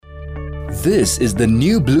This is the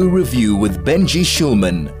New Blue Review with Benji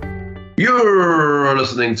Schulman. You're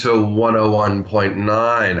listening to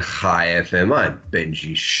 101.9 High FM. I'm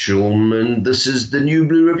Benji Schulman. This is the New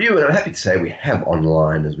Blue Review, and I'm happy to say we have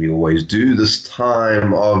online, as we always do, this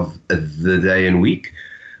time of the day and week,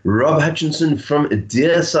 Rob Hutchinson from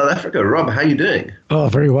dear South Africa. Rob, how are you doing? Oh,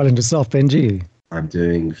 very well. And yourself, Benji? I'm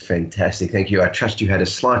doing fantastic. Thank you. I trust you had a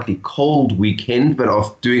slightly cold weekend, but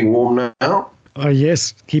are doing warm now? Oh,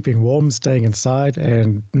 yes. Keeping warm, staying inside,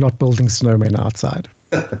 and not building snowmen outside.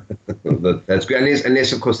 That's great.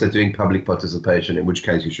 Unless, of course, they're doing public participation, in which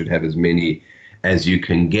case you should have as many as you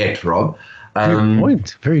can get, Rob. Good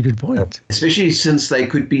point. Very good point. Especially since they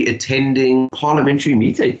could be attending parliamentary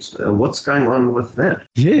meetings. What's going on with that?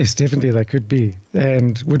 Yes, definitely they could be.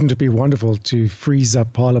 And wouldn't it be wonderful to freeze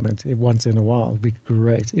up Parliament once in a while? It'd be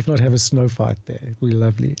great. If not, have a snow fight there. It'd be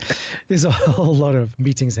lovely. There's a whole lot of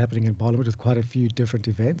meetings happening in Parliament with quite a few different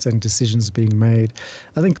events and decisions being made.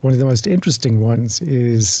 I think one of the most interesting ones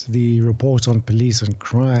is the report on police and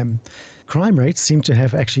crime. Crime rates seem to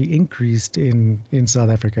have actually increased in South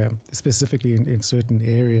Africa, specifically in certain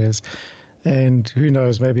areas. And who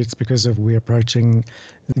knows, maybe it's because of we're approaching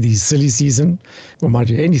the silly season. Well, mind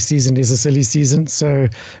you, any season is a silly season, so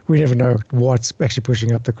we never know what's actually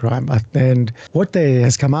pushing up the crime. And what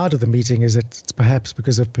has come out of the meeting is that it's perhaps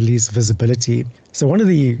because of police visibility. So one of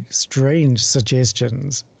the strange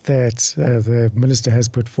suggestions that the minister has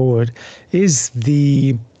put forward is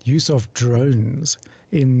the use of drones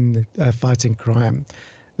in fighting crime.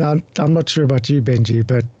 Now, I'm not sure about you, Benji,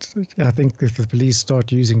 but I think if the police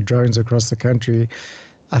start using drones across the country,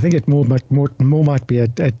 I think it more might be a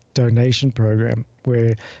donation program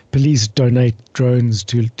where police donate drones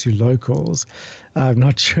to locals. I'm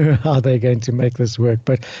not sure how they're going to make this work,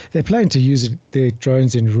 but they plan to use their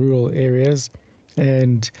drones in rural areas.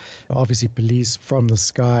 And obviously police from the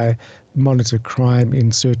sky monitor crime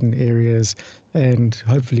in certain areas and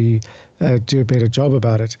hopefully do a better job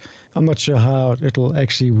about it. I'm not sure how it'll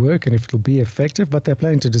actually work and if it'll be effective, but they're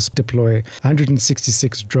planning to deploy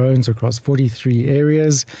 166 drones across 43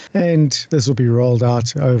 areas, and this will be rolled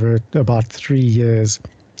out over about 3 years.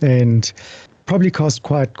 And probably cost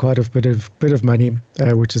quite a bit of money,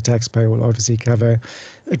 which the taxpayer will obviously cover.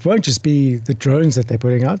 It won't just be the drones that they're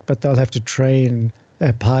putting out, but they'll have to train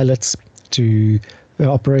pilots to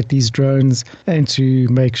operate these drones and to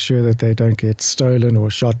make sure that they don't get stolen or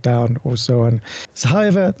shot down or so on. So,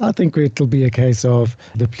 however, I think it'll be a case of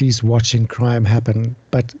the police watching crime happen,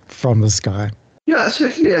 but from the sky. Yeah,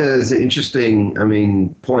 certainly is an interesting,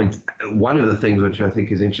 point. One of the things which I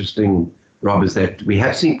think is interesting, Rob, is that we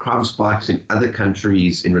have seen crime spikes in other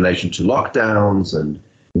countries in relation to lockdowns and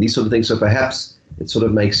these sort of things. So perhaps it sort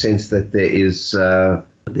of makes sense that there is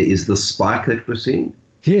the spike that we're seeing.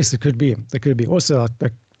 Yes, it could be. There could be. Also,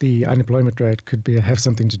 the unemployment rate could have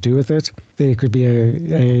something to do with it. There could be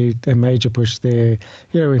a major push there.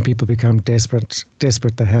 When people become desperate,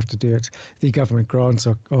 they have to do it. The government grants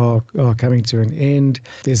are coming to an end.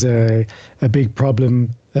 There's a big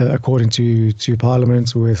problem, according to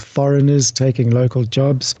Parliament, with foreigners taking local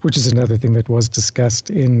jobs, which is another thing that was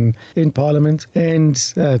discussed in Parliament. And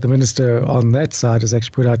the minister on that side has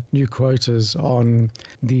actually put out new quotas on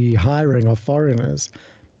the hiring of foreigners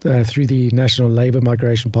through the National Labour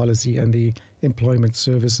Migration Policy and the Employment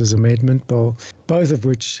Services Amendment Bill, both of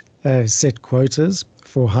which set quotas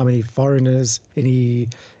for how many foreigners any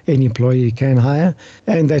employee can hire.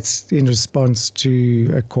 And that's in response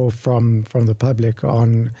to a call from the public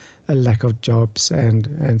on a lack of jobs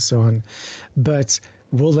and so on. But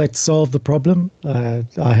will that solve the problem?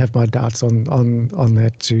 I have my doubts on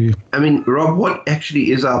that too. Rob, what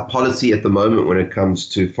actually is our policy at the moment when it comes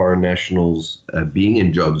to foreign nationals being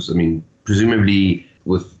in jobs? Presumably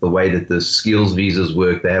with the way that the skills visas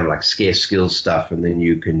work, they have like scarce skills stuff and then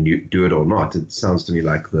you can do it or not. It sounds to me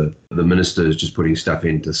like the minister is just putting stuff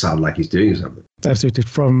in to sound like he's doing something. Absolutely.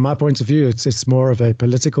 From my point of view, it's more of a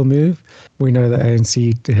political move. We know the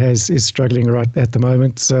ANC is struggling right at the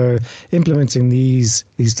moment. So implementing these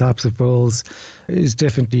types of bills is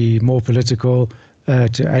definitely more political.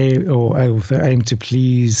 To aim to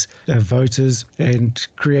please voters and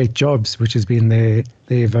create jobs, which has been their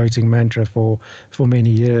voting mantra for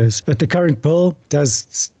many years. But the current bill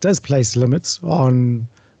does place limits on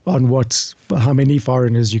how many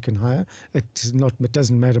foreigners you can hire. It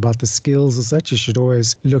doesn't matter about the skills as such. You should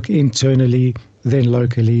always look internally, then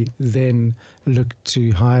locally, then look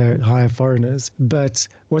to hire foreigners. But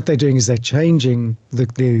what they're doing is they're changing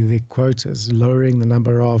the quotas, lowering the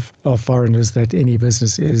number of foreigners that any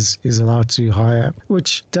business is allowed to hire,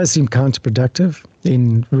 which does seem counterproductive.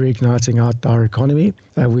 in reigniting our economy.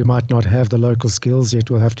 We might not have the local skills yet.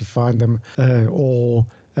 We'll have to find them or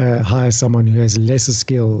hire someone who has lesser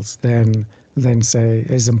skills than say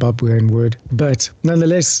a Zimbabwean would. But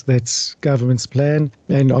nonetheless, that's government's plan,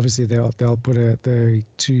 and obviously they'll put the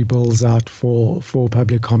 2 bills out for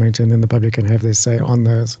public comment, and then the public can have their say on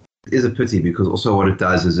those. It is a pity, because also what it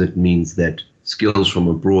does is it means that skills from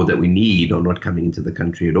abroad that we need are not coming into the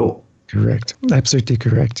country at all. Correct. Absolutely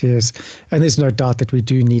correct, yes. And there's no doubt that we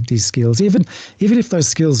do need these skills. Even if those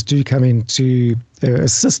skills do come in to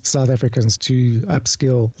assist South Africans to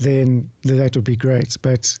upskill, then that would be great.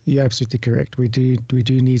 But you're absolutely correct. We do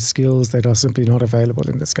need skills that are simply not available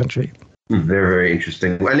in this country. Very, very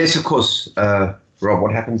interesting. Unless, of course, Rob,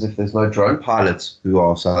 what happens if there's no drone pilots who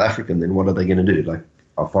are South African? Then what are they going to do? Like,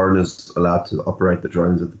 are foreigners allowed to operate the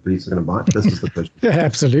drones that the police are going to buy? This is the question. Yeah,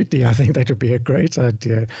 absolutely. I think that would be a great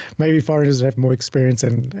idea. Maybe foreigners have more experience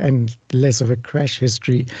and less of a crash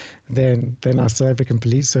history than our South African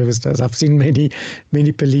police service does. I've seen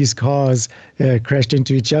many police cars crashed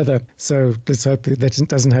into each other. So let's hope that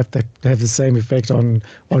doesn't have to have the same effect on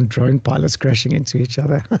drone pilots crashing into each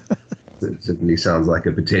other. It certainly sounds like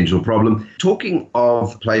a potential problem. Talking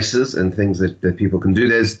of places and things that people can do,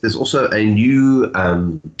 there's also a new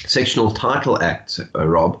Sectional Title Act,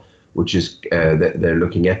 Rob, which is that they're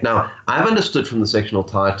looking at. Now, I've understood from the Sectional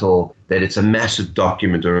Title that it's a massive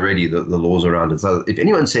document already, the laws around it. So if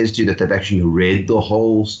anyone says to you that they've actually read the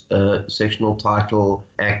whole Sectional Title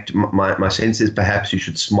Act, my sense is perhaps you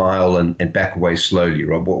should smile and back away slowly,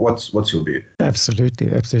 Rob. What's your view? Absolutely.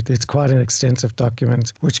 It's quite an extensive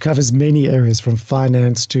document which covers many areas, from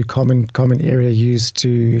finance to common area use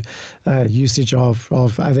to usage of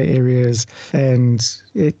other areas, and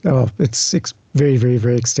it's very, very,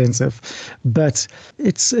 very extensive. But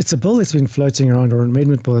it's a bill that's been floating around, or an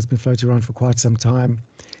amendment bill that's been floating around for quite some time,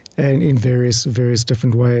 and in various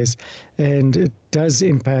different ways. And it does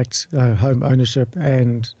impact home ownership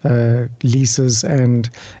and leases and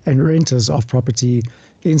renters of property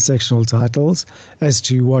in sectional titles as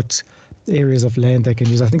to what areas of land they can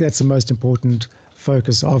use. I think that's the most important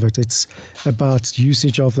focus of it. It's about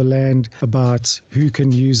usage of the land, about who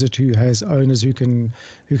can use it, who has owners, who can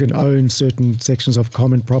own certain sections of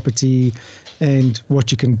common property, and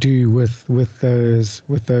what you can do with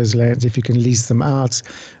those lands, if you can lease them out,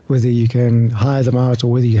 whether you can hire them out,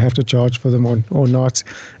 or whether you have to charge for them or not.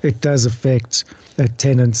 It does affect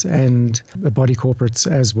tenants and body corporates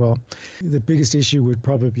as well. The biggest issue would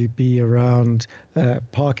probably be around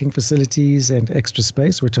parking facilities and extra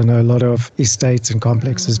space, which I know a lot of estates and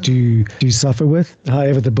complexes do suffer with.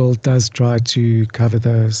 However, the bill does try to cover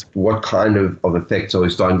those. What kind of effects are we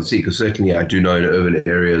starting to see? Because certainly I do know in urban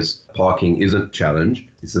areas parking is a challenge.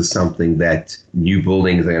 Is this something that new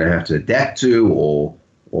buildings are going to have to adapt to, or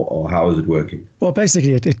how is it working? Well,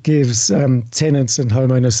 basically, it gives tenants and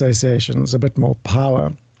homeowner associations a bit more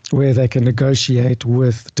power, where they can negotiate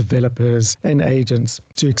with developers and agents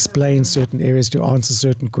to explain certain areas, to answer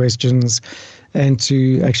certain questions, and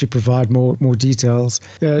to actually provide more details.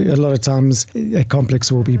 A lot of times, a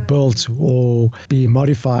complex will be built or be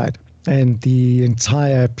modified, and the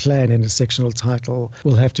entire plan in a sectional title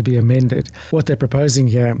will have to be amended. What they're proposing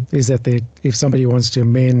here is that if somebody wants to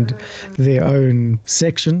amend their own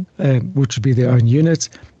section, which would be their own unit,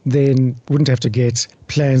 then wouldn't have to get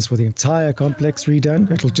plans for the entire complex redone.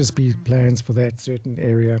 It'll just be plans for that certain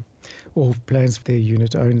area, or plans for their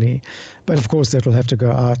unit only. But of course, that will have to go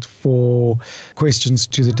out for questions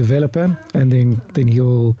to the developer, and then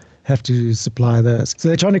he'll have to supply those. So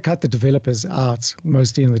they're trying to cut the developers out,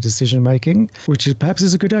 mostly in the decision making, which perhaps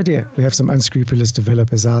is a good idea. We have some unscrupulous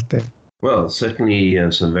developers out there. Well,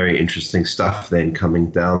 certainly some very interesting stuff then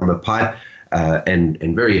coming down the pipe, and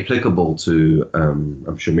very applicable to,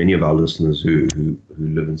 I'm sure, many of our listeners who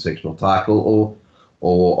live in sectional title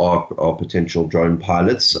or are potential drone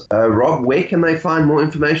pilots. Rob, where can they find more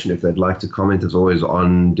information if they'd like to comment, as always,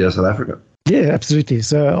 on Dear South Africa? Yeah, absolutely.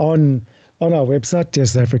 So on our website,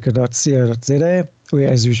 dearsouthafrica.co.za, we,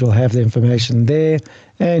 as usual, have the information there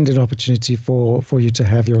and an opportunity for you to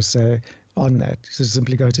have your say on that. So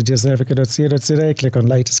simply go to dearsouthafrica.co.za, click on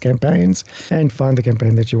latest campaigns, and find the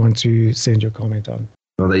campaign that you want to send your comment on.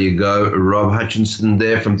 Well, there you go. Rob Hutchinson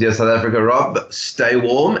there from Dear South Africa. Rob, stay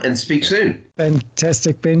warm and speak soon.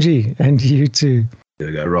 Fantastic, Benji, and you too. There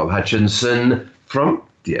we go, Rob Hutchinson from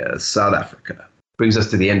Dear South Africa. Brings us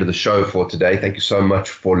to the end of the show for today. Thank you so much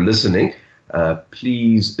for listening.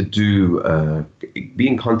 Please do be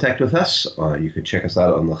in contact with us. You can check us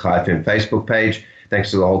out on the Chai FM Facebook page.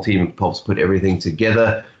 Thanks to the whole team who helps put everything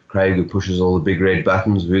together. Craig, who pushes all the big red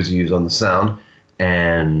buttons, Vuzi, who's on the sound,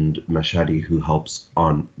 and Mashadi, who helps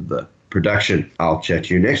on the production. I'll chat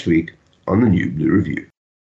to you next week on the New Blue Review.